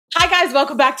Hi guys,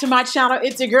 welcome back to my channel.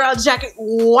 It's your girl Jackie.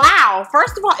 Wow,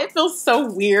 first of all, it feels so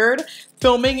weird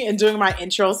filming and doing my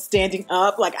intro standing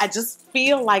up. Like, I just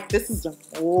feel like this is a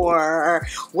bore.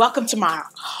 Welcome to my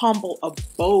humble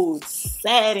abode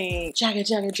setting. Jagga,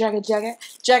 jagga, jagga, jagga,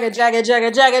 jagga, jagga,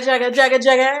 jagga, jagga, jagga, jagga, jagga,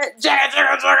 jagga,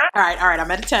 jagga, jagga. All right,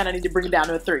 I'm at a 10. I need to bring it down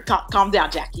to a 3. Calm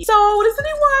down, Jackie. So, does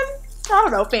anyone, I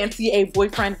don't know, fancy a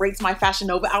boyfriend rates my Fashion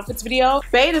Nova outfits video?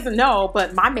 Bae doesn't know,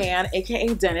 but my man,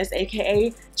 aka Dennis,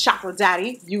 aka Chocolate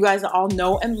Daddy, you guys all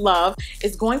know and love,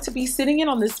 is going to be sitting in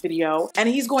on this video, and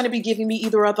he's going to be giving me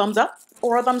either a thumbs up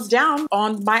or a thumbs down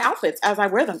on my outfits as I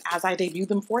wear them, as I debut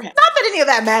them for him. Not that any of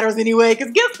that matters anyway,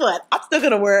 because guess what? I'm still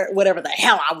gonna wear whatever the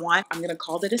hell I want. I'm gonna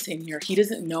call Dennis in here. He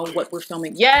doesn't know what we're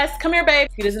filming. Yes, come here, babe.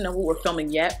 He doesn't know what we're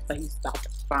filming yet, but he's about to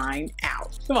find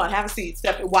out. Come on, have a seat.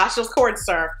 Watch those cords,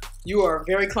 sir. You are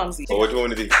very clumsy. Well, what do you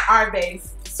want to do? All right,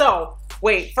 babes. So,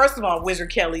 wait, first of all, Wizard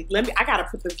Kelly, I gotta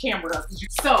put the camera up.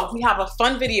 So, we have a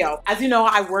fun video. As you know,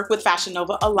 I work with Fashion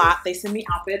Nova a lot. They send me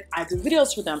outfits, I do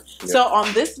videos for them. Yep. So,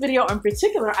 on this video in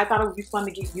particular, I thought it would be fun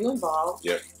to get you involved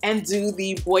and do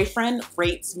the boyfriend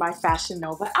rates my Fashion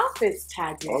Nova outfits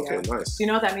tag video. Okay, nice. Do you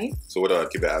know what that means? So what do I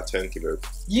give it out of 10? Give it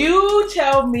You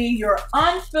tell me your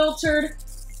unfiltered,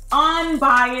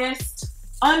 unbiased,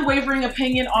 unwavering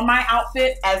opinion on my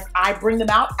outfit as I bring them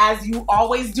out, as you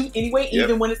always do anyway,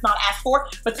 even when it's not asked for.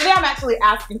 But today I'm actually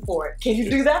asking for it. Can you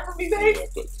do that for me, babe?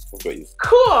 I've got you.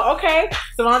 Cool, okay.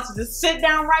 So why don't you just sit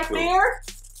down right there.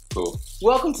 Cool.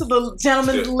 Welcome to the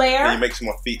gentleman's lair. Can you make sure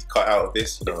my feet cut out of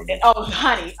this? Oh,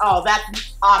 honey. Oh,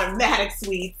 that's automatic,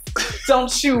 sweet.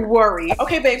 Don't you worry.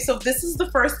 Okay, babe, so this is the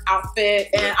first outfit,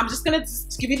 and I'm just gonna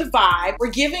give you the vibe. We're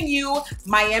giving you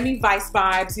Miami Vice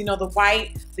vibes, you know, the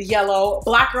white, the yellow.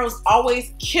 Black girls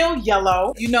always kill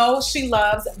yellow. You know she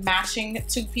loves matching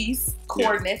two-piece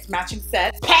coordinates, matching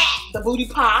sets. Pat! The booty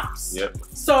pops. Yep.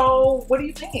 So, what do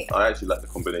you think? I actually like the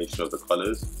combination of the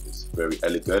colors. It's very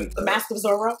elegant. The Mask of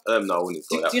Zorro? No, I wouldn't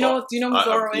go that do you know who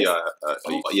Zorro is?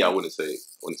 Yeah, I wouldn't say.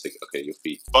 Okay, your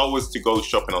feet. If I was to go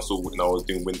shopping, I was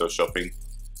doing window shopping.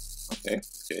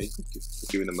 Okay,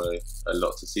 giving them a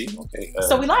lot to see. Okay.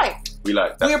 So we like. That's we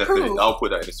definitely. approve. I'll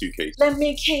put that in a suitcase. Let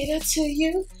me cater to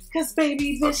you, cause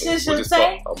baby, this is your just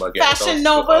thing. Fashion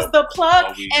Nova's the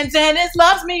plug, and Dennis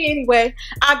loves me anyway.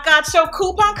 I got your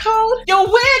coupon code. Your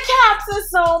wig caps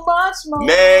is so much more.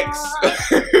 Next.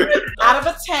 Out of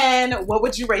a 10, what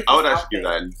would you rate this I would actually give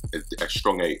that a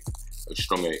strong 8. A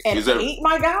strong 8. An 8,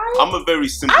 my guy? I'm a very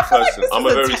simple person. I'm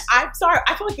sorry.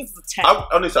 I feel like this is a 10.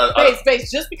 Honestly, Babe,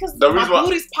 just because my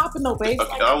booty's popping though, babe.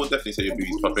 Okay, like, I would definitely say your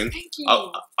booty's popping. Thank you.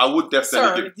 I would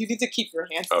definitely Sir, you need to keep your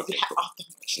hands off the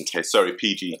Okay, sorry,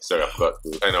 PG. Sorry, I forgot.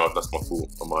 I know that's my fault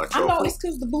on my I know, it's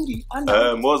because the booty. I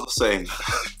know. What was I saying?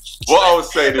 What I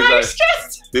was saying is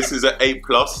that this is an A+.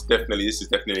 Definitely, this is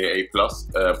definitely an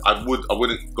A+. I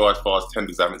wouldn't go as far as 10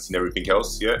 because I haven't seen everything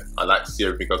else yet. I like to see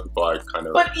everything else before I kind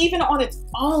of. But even on its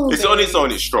own, on its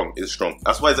own. It's strong. It's strong.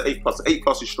 That's why it's an A+.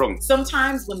 8+ is strong.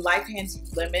 Sometimes when life hands you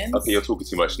lemons. Okay, you're talking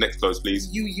too much. Next close, please.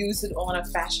 You use it on a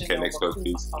Fashion Nova. Okay, next close,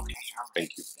 please. Okay.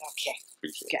 Thank you. Okay.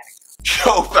 Appreciate it.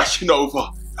 Yo, Fashion Nova.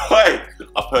 Hey,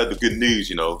 I've heard the good news,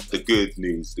 you know. The good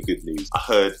news. I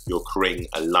heard you're creating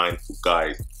a line for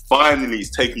guys. Finally,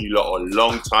 it's taken you a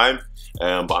long time,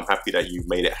 but I'm happy that you've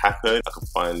made it happen. I can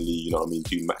finally, you know what I mean,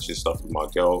 do matching stuff with my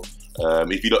girl.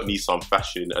 If you don't need some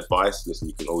fashion advice, listen,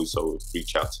 you can also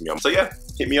reach out to me. So yeah,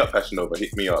 hit me up, Fashion Nova,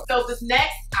 hit me up. So this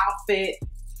next outfit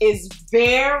is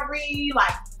very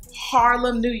like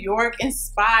Harlem, New York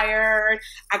inspired.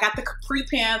 I got the capri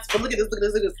pants, but look at this.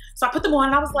 So I put them on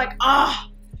and I was like,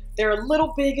 they're a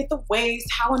little big at the waist.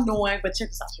 How annoying, but check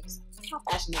this out. Look how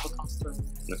Fashion Nova comes through.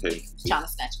 Okay. Trying to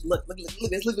snatch. Look at this,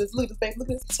 babe. Look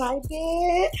at this. Tight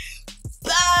it.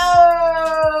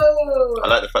 Oh! I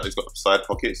like the fact that it's got side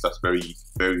pockets. That's very,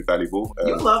 very valuable.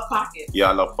 You love pockets. Yeah,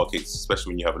 I love pockets,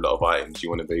 especially when you have a lot of items. You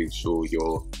want to make sure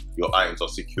your items are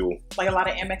secure. Like a lot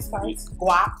of MX cards,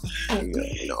 guap,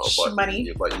 you know, money.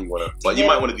 Yeah, but you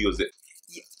might want to do a zip.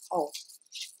 Yeah. Oh,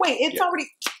 wait, it's already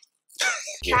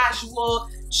casual,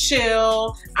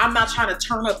 chill. I'm not trying to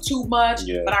turn up too much,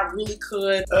 but I really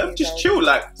could. Just chill,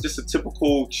 like just a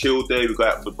typical chill day. We go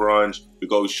out for the brunch, we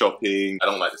go shopping. I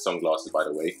don't like the sunglasses, by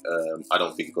the way. I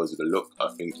don't think it goes with the look. I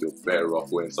think you're better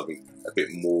off wearing something a bit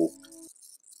more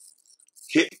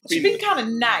hip. You're being kind of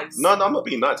nice. No, I'm not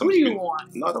being nice. What do you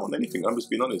want? No, I don't want anything. I'm just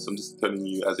being honest. I'm just telling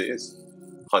you as it is,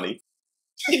 honey.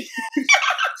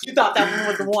 You thought that one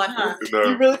was the one, huh? No.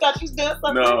 You really thought you was doing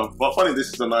something? No, but funny, this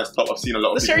is a nice top. I've seen a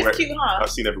lot of The people wear shirt's it. cute, huh?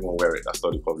 I've seen everyone wear it. That's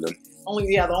not the problem. The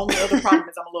only other problem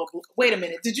is I'm a little. Wait a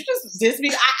minute. Did you just diss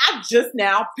me? I just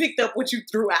now picked up what you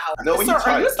threw out. No, when Sir, you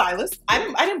tried are you a it. stylist? I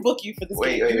didn't book you for this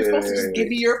game. You're supposed to just give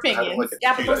me your opinions.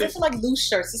 Yeah, but those are for like loose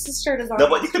shirts. This shirt is already. No,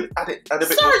 but you can add a bit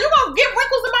Sir, more. you're gonna get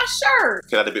wrinkles in my shirt. You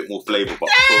can add a bit more flavour, but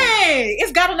Hey,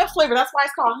 it's got enough flavor. That's why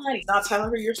it's called honey. Now tell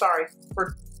her you're sorry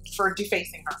for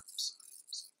defacing her.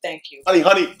 Thank you.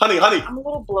 honey. I'm a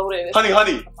little bloated.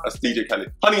 Honey. That's DJ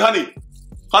Khaled. Honey.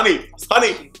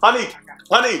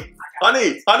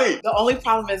 The only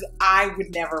problem is I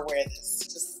would never wear this.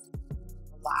 Just a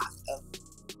lot of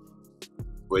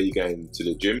Where are you going to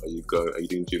the gym? Are you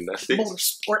doing gymnastics?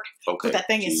 motorsport. Okay. But that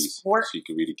thing is sport. She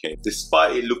can really came.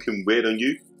 Despite it looking weird on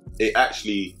you, it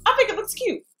actually, I think it looks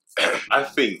cute. I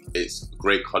think it's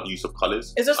great use of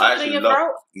colours. Is there something in your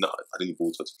throat? No, I didn't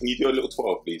ball touch. Can you do a little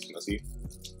 12, please? Can I see?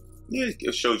 Yeah,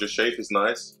 it shows your shape. It's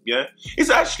nice. Yeah, it's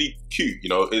actually cute. You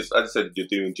know, it's as I said, you're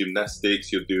doing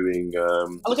gymnastics. You're doing.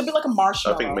 I look a bit like a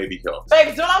marshmallow. I think maybe here.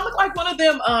 Babe, don't I look like one of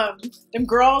them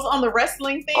girls on the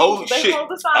wrestling thing? Oh they shit! hold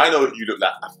the sign? I know what you look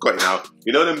like. I've got it now.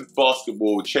 You know them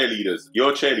basketball cheerleaders. You're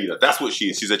a cheerleader. That's what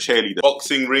she is. She's a cheerleader.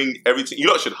 Boxing ring, everything. You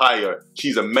lot should hire her.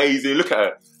 She's amazing. Look at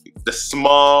her. The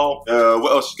smile.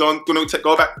 What else? Go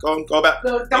back. Go back.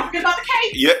 Don't forget about the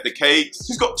cake. Yeah, the cakes.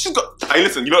 She's got. Hey,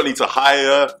 listen. You don't need to hire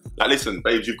her. Like, listen,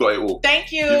 babes, you've got it all.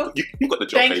 Thank you. You've got the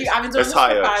job. Thank babes. you. I've been doing Let's this for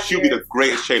hire her. 5 She'll be years. the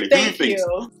greatest cheerleader. Thank Who you think?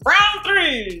 you. Round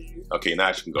 3. Okay,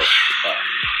 now she can go.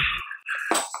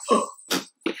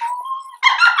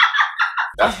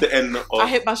 That's the end of. I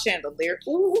hit my chandelier.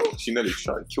 Ooh. She nearly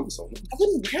tried to kill someone. I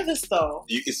wouldn't wear this though.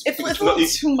 It's a little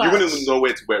too much. You wouldn't know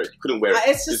where to wear it. You couldn't wear it.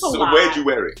 It's just a so lot. where'd you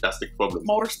wear it? That's the problem.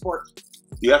 Motorsport.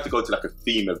 You have to go to like a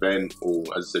theme event or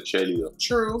as a cheerleader.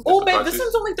 True. Guess Oh, the babe, prices. this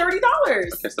one's only $30. I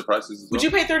guess the prices as well. Would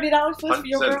you pay $30 for this for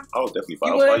your 100%. girl? I'll definitely buy.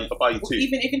 You I'll buy you two.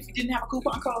 Even if you didn't have a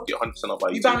coupon code? Yeah, 100%. I'll buy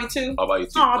you You two. buy me two? I'll buy you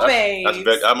two. Aw, babe. That's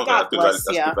good. I'm not God gonna bless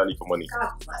that's ya. good value for money.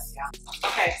 God bless ya.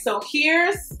 Okay, so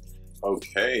here's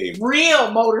Okay. real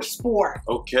motorsport.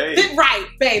 Okay. Right,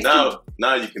 babe. Now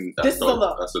you can. This is a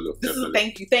look. That's a look. This is a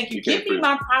definitely. thank you. You Give came me through.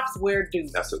 my props where due.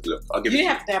 That's a look. I'll give You it.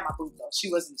 didn't have to have my boob though.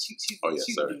 She wasn't. She Oh, yeah,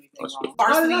 she sorry. didn't do That's anything good.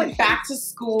 wrong. I Varsity like back to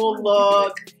school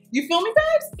look. You feel me,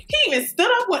 babes? He even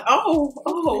stood up with okay.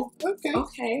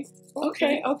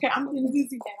 I'm getting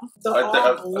dizzy now. The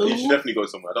all blue. You should definitely go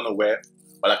somewhere. I don't know where,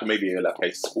 but like maybe like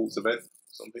a sports event or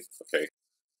something. Okay.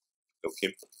 Little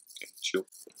Kim. Okay, chill.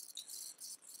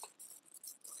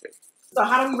 So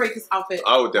how do we rate this outfit?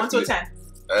 I would 1 to definitely.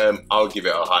 10. I'll give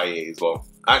it a high 8 as well.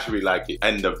 I actually really like it,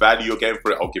 and the value you're getting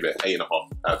for it, I'll give it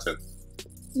 8.5 out of 10.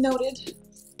 Noted.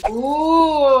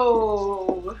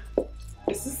 Ooh,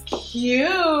 this is cute.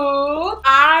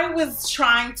 I was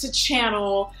trying to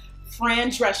channel Fran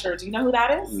Drescher. Do you know who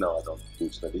that is? No, I don't.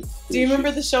 Unfortunately. Do you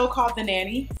remember the show called The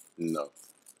Nanny? No.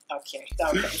 Okay,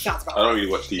 sounds about I right. don't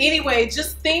really watch TV. Anyway,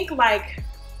 just think like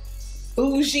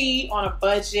bougie on a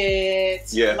budget.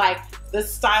 Yeah. Like the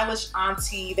stylish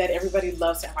auntie that everybody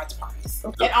loves to invite to parties.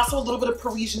 Okay. And also a little bit of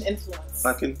Parisian influence.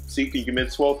 I can see. Can you give me a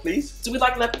 12, please? Do we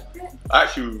like leopard print? I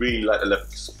actually really like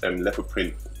the leopard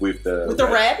print with the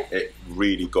red. It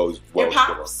really goes well. It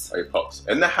pops. Together. It pops.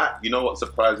 And the hat, you know what?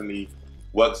 Surprisingly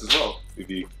works as well. If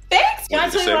you. Thanks. Can What I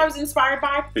did tell you you what say? I was inspired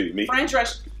by? Who, me? Fran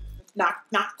Drescher. Not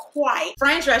quite.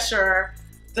 Fran Drescher,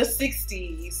 the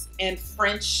 60s, and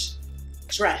French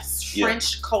dress, Yeah.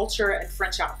 French culture, and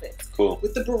French outfits. Cool.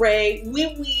 With the beret,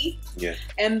 oui, Yeah.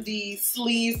 and the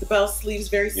sleeves, the bell sleeves,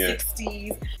 very Yeah.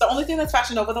 60s. The only thing that's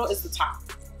fashion over though is the top.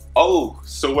 Oh,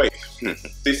 so wait.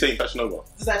 This ain't Fashion Over.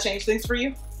 Does that change things for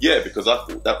you? Yeah, because I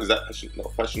thought that was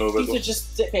Fashion Over as These well. are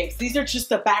just babes. These are just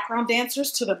the background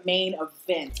dancers to the main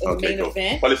event. And Okay, the main cool.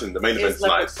 event. But listen, the main is event's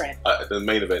leopard nice. print. The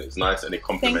main event is nice and it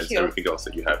complements you. everything else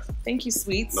that you have. Thank you,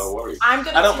 sweets. No worries. I'm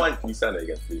gonna. I don't mind. Can you stand there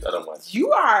again, please? I don't mind.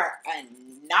 You are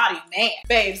a naughty man,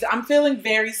 babes. I'm feeling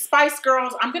very Spice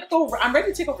Girls. I'm gonna go over. I'm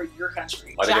ready to take over your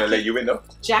country. Are they going to let you in though?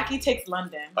 Jackie takes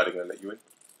London. Are they going to let you in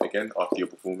again after your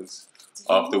performance?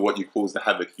 After what you caused, the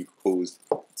havoc you caused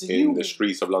in the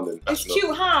streets of London. It's cute,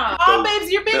 huh? So, Oh,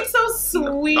 babes, you're being so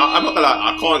sweet. No, I'm not gonna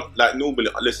lie. I can't like normally.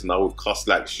 Listen, I would cuss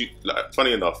like shoot. Like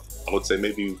funny enough, I would say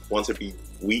maybe once every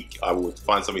week I would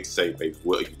find something to say. Babe,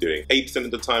 what are you doing? 8%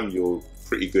 of the time you're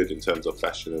pretty good in terms of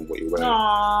fashion and what you're wearing.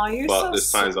 Aw, you're But so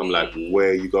there's times I'm like, sweet. where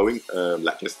are you going?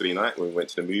 Like yesterday night when we went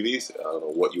to the movies. I don't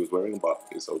know what you was wearing, but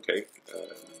it's okay.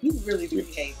 You really do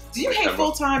hate. Do you Wait, hate I'm-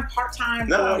 full time, part time,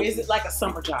 No. or is it like a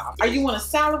summer job? Are you on a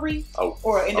salary Oh,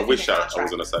 or an I independent wish I contract?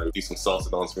 was on a Saturday. Do some salsa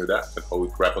dance with that, and I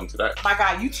would grab onto that. My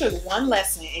God, you took one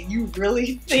lesson and you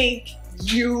really think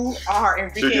You are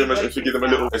Enrique. Should give them a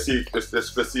little. Let's see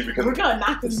if we can. We're gonna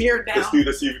knock the mirror down.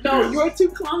 Let's see if we can do this. you're too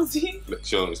clumsy. Look,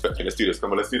 she don't expect me. Let's do this.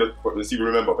 Come on, let's do this. Let's see if we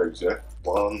remember, babies, yeah?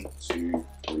 1, 2,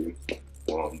 3.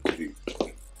 1, 2,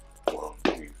 3. 1,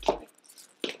 2,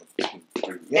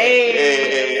 3.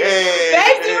 Hey!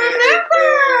 Baby, remembered!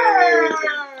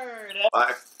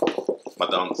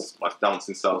 My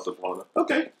dancing styles of honor.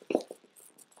 Okay.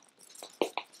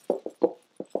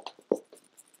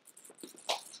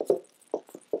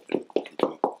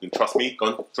 You can trust me. Go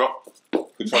on, drop.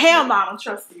 Hell no, I don't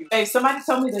trust you. Hey, somebody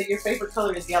told me that your favorite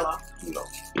color is yellow. No.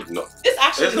 It's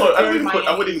actually I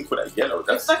wouldn't even put that yellow.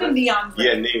 It's like a neon green.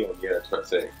 Yeah, neon. Yeah, that's what I'm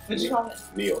saying. What'd you call it?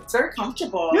 Neon. It's very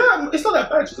comfortable. Yeah, it's not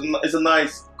that bad. It's a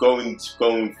nice going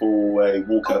for a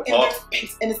walk in the park.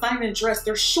 And it's not even a dress.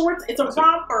 They're shorts. It's a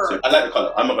romper. So I like the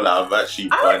color. I'm not gonna lie.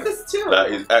 I like this too. That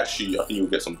is actually. I think you'll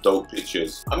get some dope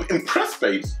pictures. I'm impressed,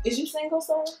 babes. Is you single,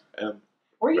 sir?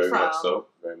 Where are you very from? Much so.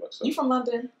 Very much so. You from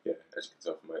London? Yeah, as you can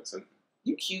tell from my accent.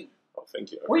 You cute. Oh,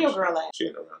 thank you. Where your girl at? She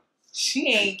ain't around.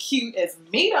 She ain't cute as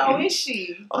me though, is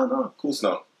she? Oh no, of course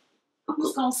not. I'm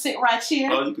just gonna sit right here.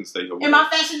 Oh, you can stay here all day. In my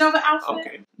Fashion Nova outfit?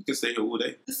 Okay, you can stay here all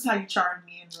day. This is how you charmed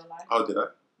me in real life. Oh, did I?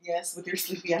 Yes, with your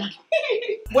sleepy eye.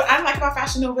 What I like about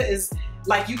Fashion Nova is,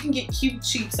 like, you can get cute,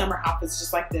 cheap summer outfits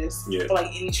just like this. Yeah. For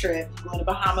like any trip. You going to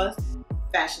Bahamas?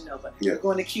 Fashion Nova. Yeah. You're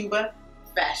going to Cuba?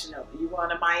 Fashion Nova. You going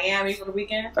to Miami for the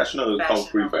weekend? Fashion Nova comes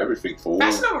free for everything.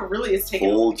 Fashion Nova really is taking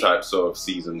all types of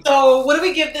seasons. So, what do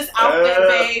we give this outfit,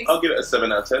 babe? I'll give it a 7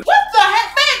 out of 10. What the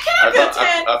heck, man? Can I get a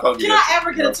 10? Can I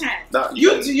ever get a 10? No,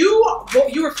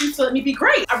 you refuse to let me be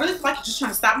great. I really feel like you're just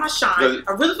trying to stop my shine.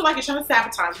 I really feel like you're trying to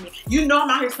sabotage me. You know I'm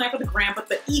out here sniping the gram, but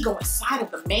the ego inside of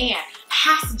the man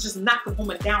has to just knock the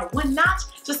woman down one notch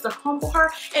just to humble her.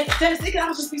 And then it could all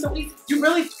just be so easy. You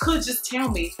really could just tell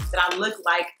me that I look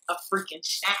like a freaking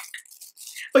shack.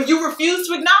 But you refuse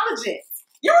to acknowledge it.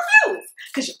 You refuse.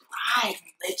 Because your pride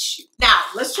lets you. Now,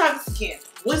 let's try this again.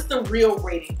 What's the real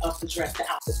rating of the dress, the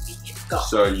outfit we get? Go.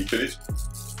 So, you finished?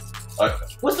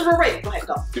 What's the real rating? Go ahead,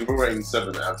 go. Give a rating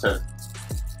 7 out of 10.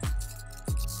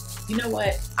 You know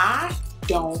what? I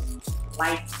don't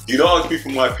like it. You don't ask me for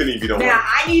my opinion if you don't want it. Now,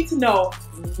 I need to know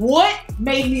what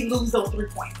made me lose those 3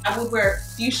 points. I would wear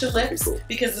fuchsia lips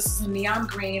because this is a neon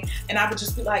green, and I would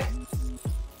just be like,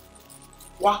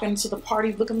 walking into the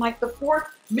party looking like the fourth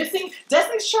missing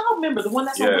Destiny's Child member, the one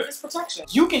that's on witness protection.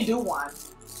 You can do one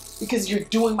because you're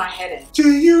doing my head in.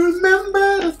 Do you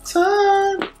remember the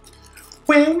time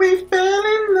when we fell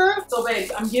in love? So,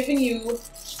 babes, I'm giving you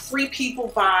Free People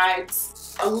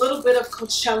vibes, a little bit of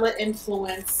Coachella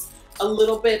influence, a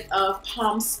little bit of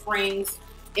Palm Springs,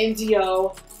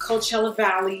 Indio, Coachella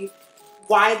Valley,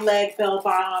 wide leg bell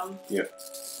bottom,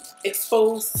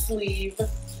 exposed sleeve,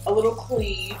 a little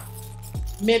sleeve,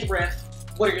 midriff.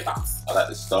 What are your thoughts? I like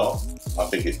the style. I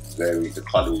think it's the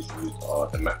colours used are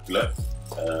immaculate.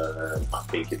 I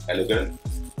think it's elegant.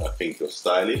 I think you're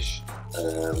stylish.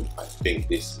 I think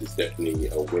this is definitely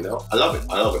a winner. I love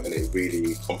it, and it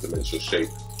really complements your shape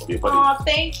of your body. Oh,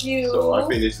 thank you. So I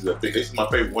think this is my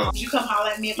favourite one. Would you come holler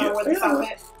at me if I wore this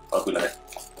outfit? I'll be like,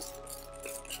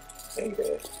 hey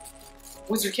there.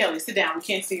 Where's your Kelly? Sit down. We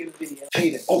can't see you in the video.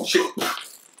 Hey there. Oh shit.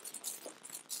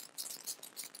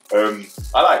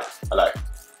 I like.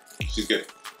 She's good.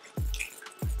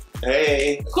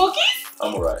 Hey. Cookies?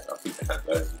 I'm alright. I think I had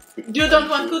those. You don't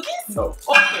want cookies? No.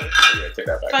 Okay. Yeah, take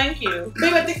that back. Thank you.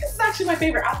 Babe, I think this is actually my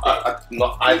favorite outfit.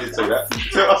 I did say that.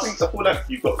 So I feel like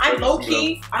you got. I'm low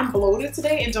key. I'm bloated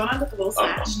today, and don't I look a little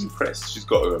I'm snatched? impressed. She's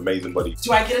got an amazing body.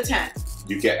 Do I get a 10?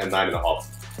 You get a 9.5.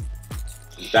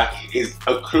 That is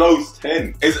a close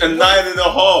 10. It's a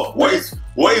 9.5.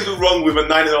 What is wrong with a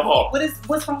 9.5?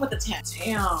 What's wrong with the 10?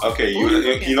 Damn. Okay,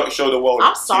 you're not sure the world.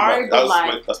 I'm sorry, but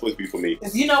like, that's supposed to be for me.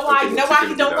 You know why? You know why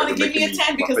you don't want to give me a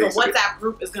 10? Because the WhatsApp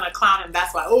group is gonna clown him.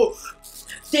 That's why. Oh,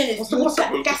 Dennis,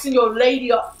 you're gassing your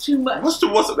lady up too much. What's the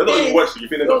WhatsApp? They're not even watching. You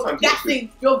think they're not time to watch it?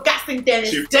 You're gassing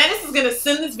Dennis. Dennis is gonna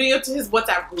send this video to his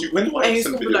WhatsApp group. When do I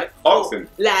send video? Like, ask him.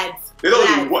 Lads. They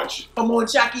don't even watch. Come on,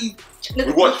 Jackie.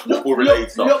 We watch football related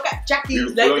stuff. Look at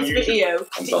Jackie's latest video.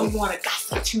 You want to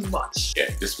gossip too much. Yeah,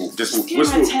 this will. Hey,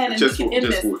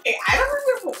 I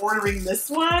don't remember ordering this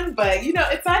one, but you know,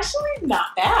 it's actually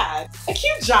not bad. A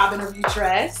cute job interview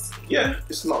dress. Yeah,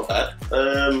 it's not bad.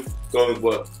 Going to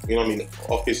work, you know what I mean?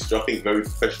 Office, I think very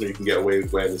professional. You can get away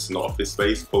with wearing this in an office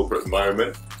space, corporate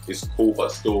environment. It's cool,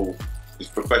 but still. It's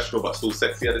professional but still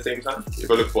sexy at the same time. If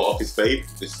I look for office babe,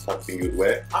 this is the type of thing you would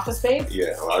wear. Office babe?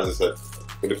 Yeah, as I said,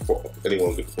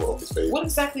 anyone's looking for office babe. What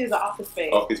exactly is an office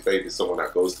babe? Office babe is someone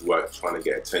that goes to work trying to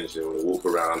get attention. They want to walk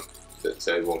around,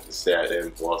 so everyone can stare at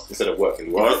them whilst instead of working.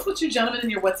 Is this what you gentlemen in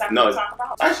your WhatsApp No, talk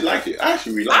about? I actually like it. I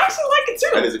actually really like it. it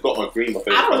too. And it's got my green, my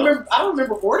favorite I colour. don't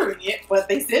remember ordering it, but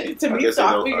they sent it to me, guess so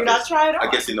they know- I figured I I'd guess- try it on.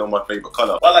 I guess you know my favorite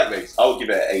colour. I like babes. I would give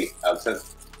it an 8 out of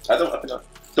 10.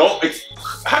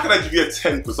 How can I give you a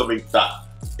 10 for something that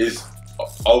is,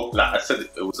 like I said,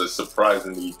 it was a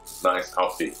surprisingly nice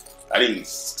outfit. I didn't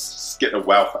get the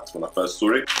wow factor when I first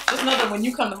saw it. Just know that when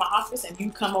you come to my office and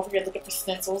you come over here looking for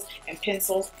stencils and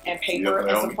pencils and paper gonna and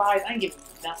help me? supplies, I ain't giving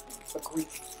you nothing for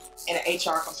grief and an HR See,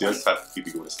 complaint. that's the type of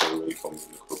people you want to stay away from in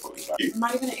the corporate environment.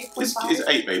 Not even an 8.5? It's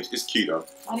 8, babes. It's cute though.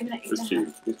 Not even an It's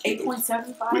cute. It's cute.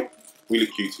 8.75? We look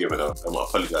cute together though. I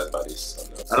apologise about this.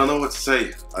 I don't know what to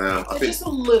say. I think Just a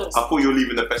little. I thought you were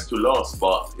leaving the best to last,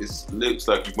 but it looks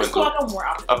like you went. Let's go out no more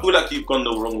outfits. I feel like you've gone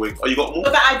the wrong way. Oh, you got more?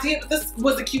 But the idea, this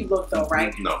was a cute look though,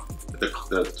 right? No,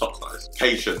 the top's nice.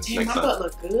 Patience. Damn, Next my time butt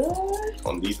look good.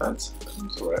 on these pants.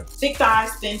 It's alright. Thick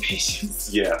thighs, thin patience.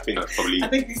 Yeah, I think that's probably. I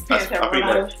think these pants have run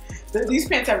out of. These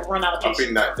pants have run out of I patience.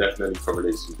 think that definitely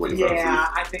correlates with what you're going Yeah,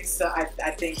 I think so.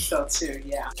 I think so too.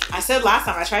 Yeah. I said last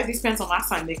time I tried these pants on last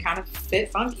time. They kind of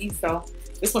fit funky, so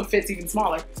this one fits even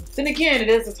smaller. Then again, it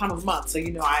is the time of month, so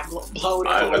you know I blowed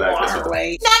I a little like this water one.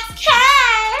 away. Next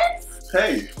case. through.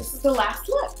 Hey, This is the last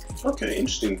look. okay,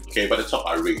 interesting. Okay, but the top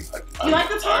I really like. You like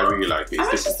the top? I really like it. I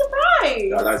was It's just different.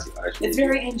 surprised. I like it actually. It's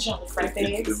very angelic, right,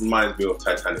 It babes? reminds me of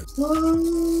Titanic.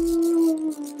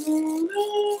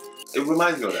 It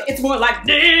reminds me of that. It's more like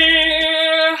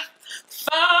near,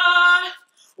 far,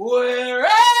 wherever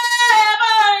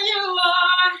you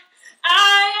are,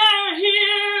 I am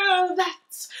here.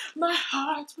 That's my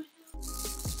heart will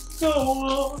go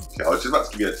on. Okay, I was just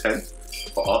about to give you a 10,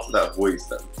 but after that voice,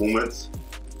 that performance,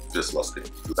 just lost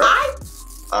it.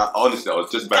 Honestly, I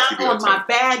was just about to Got give you a on 10. my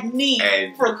bad knee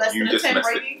And for less you than a just 10 messed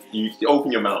rating. it. You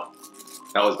open your mouth.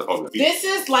 That was the problem. This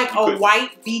is like You a could-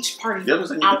 white beach party Yeah, I'm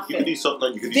saying outfit. you could do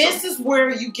something. You could do This something. is where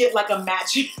you get like a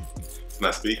matching. Can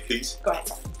I speak, please? Go ahead.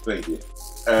 Thank you.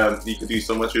 You can do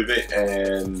so much with it,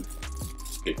 and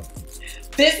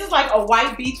This is like a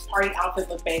white beach party outfit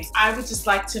look, babes. I would just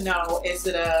like to know, is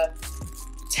it a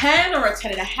 10 or a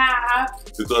 10 and a half?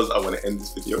 because I want to end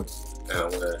this video, and I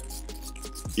want to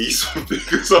eat something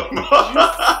because I'm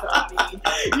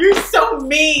You're so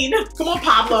mean. Come on,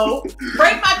 Pablo.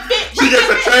 Break my fit. She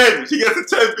gets a 10. She gets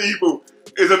a 10, people.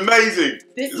 It's amazing.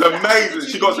 This It's is the amazing. outfit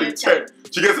She you got can a get 10.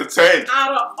 She gets a 10.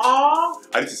 Out of all,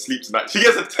 I need to sleep tonight. She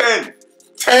gets a 10.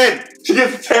 10. She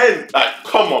gets a 10. Like,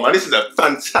 come on, man. This is a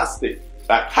fantastic.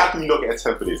 Like, how can you not get a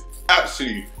 10 for this?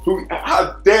 Absolutely.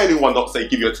 How dare anyone not say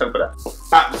give you a 10 for that?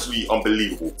 Absolutely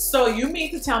unbelievable. so you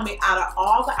mean to tell me out of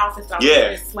all the outfits that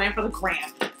Yeah. I slam for the gram,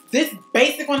 this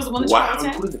basic one is the one that Wow.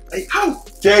 you got a 10? How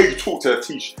dare you talk to a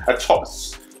t-shirt, a top?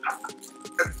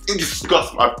 It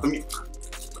disgusts me. I mean,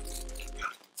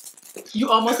 You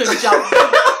almost made me jealous.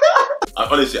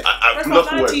 honestly, First I'm of all, not it's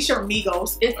for not a words. t-shirt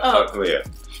Migos. It's a Oh, yeah.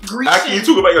 Grecian. How can you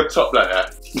talk about your top like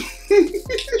that?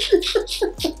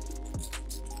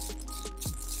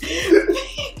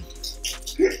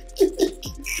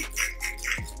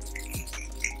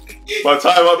 My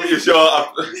time up is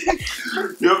short.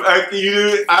 You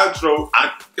do outro.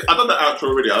 I done the outro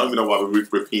already. I don't even know why we're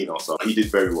repeating ourselves. You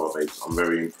did very well, mate. I'm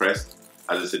very impressed.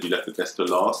 As I said, you left the best to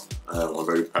last. I'm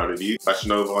very proud of you. Fashion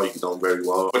Nova, you've done very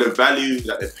well. For the value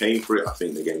that they're paying for it, I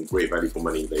think they're getting great value for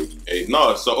money, lady.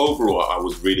 No, so overall, I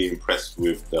was really impressed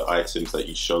with the items that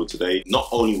you showed today. Not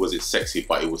only was it sexy,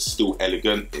 but it was still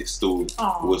elegant. It still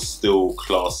was still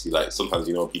classy. Like sometimes,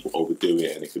 you know, people overdo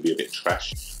it and it could be a bit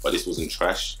trash, but this wasn't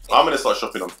trash. I'm gonna start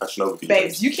shopping on Fashion Nova.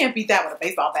 Babes, you can't beat that with a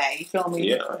baseball bat. You feel me?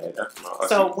 Yeah. No,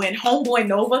 So when Homeboy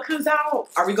Nova comes out,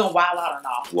 are we gonna wild out or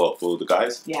not? well, for the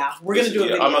guys. Yeah, we're gonna do a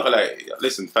video. I'm not gonna like,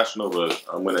 listen, Fashion Nova,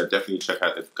 I'm gonna definitely check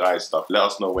out the guys' stuff. Let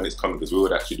us know when it's coming because we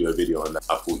would actually do a video on that.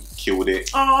 I thought you killed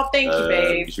it. Oh, thank you,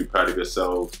 babe. You should be proud of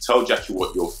yourself. Tell Jackie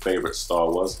what your favourite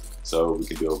star was so we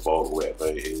can do a vote or whatever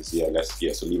it is.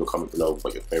 So leave a comment below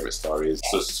what your favourite star is.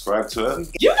 So subscribe to her.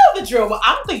 You know the drill, but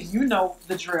I don't think you know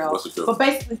the drill. What's the drill? But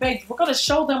basically, babe, we're gonna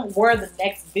show them where the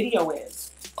next video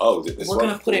is. Oh, is it this We're one?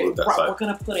 gonna put it. Or that Right, side? we're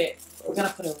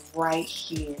gonna put it right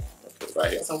here.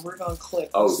 Right here. So we're gonna click.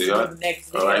 Oh, this do is you? where the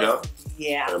next video. Right here?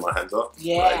 Yeah. Put my hands up.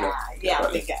 Yeah, Right here. yeah, I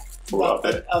Right think Pull up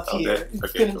there. up here. Okay. It's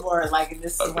Okay, gonna cool. more like in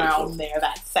this Okay, around cool. there,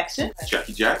 that section.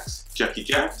 Jackie Jacks. Jackie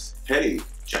Jacks. Hey,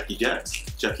 Jackie Jacks.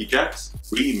 Jackie Jacks.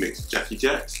 Remix. Jackie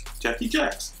Jacks. Jackie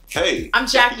Jacks. Hey. I'm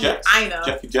Jackie Jacks. Aina.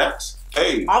 Jackie Jacks.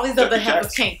 Hey. All these other Jackie heifers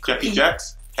Jacks. can't Jackie compete.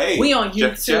 Jacks. Hey. We on Jackie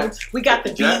YouTube. Jacks. We got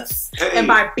the Jackie beats. Jacks. Hey. And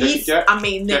by Jackie beats, Jacks. I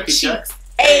mean them Jackie cheeks. Jacks.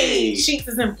 Hey, Sheets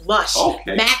is in Blush.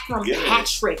 Okay. Mac from Yes.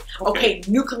 Patrick. Okay,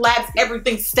 new collabs,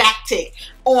 everything stack tick.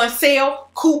 On sale,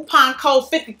 coupon code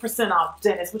 50% off.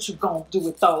 Dennis, what you gonna do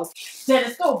with those?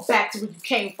 Dennis, go back to where you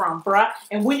came from, bruh.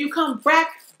 And when you come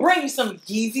back, bring you some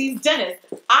Yeezys. Dennis,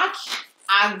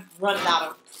 I'm running out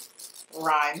of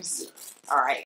rhymes. All right.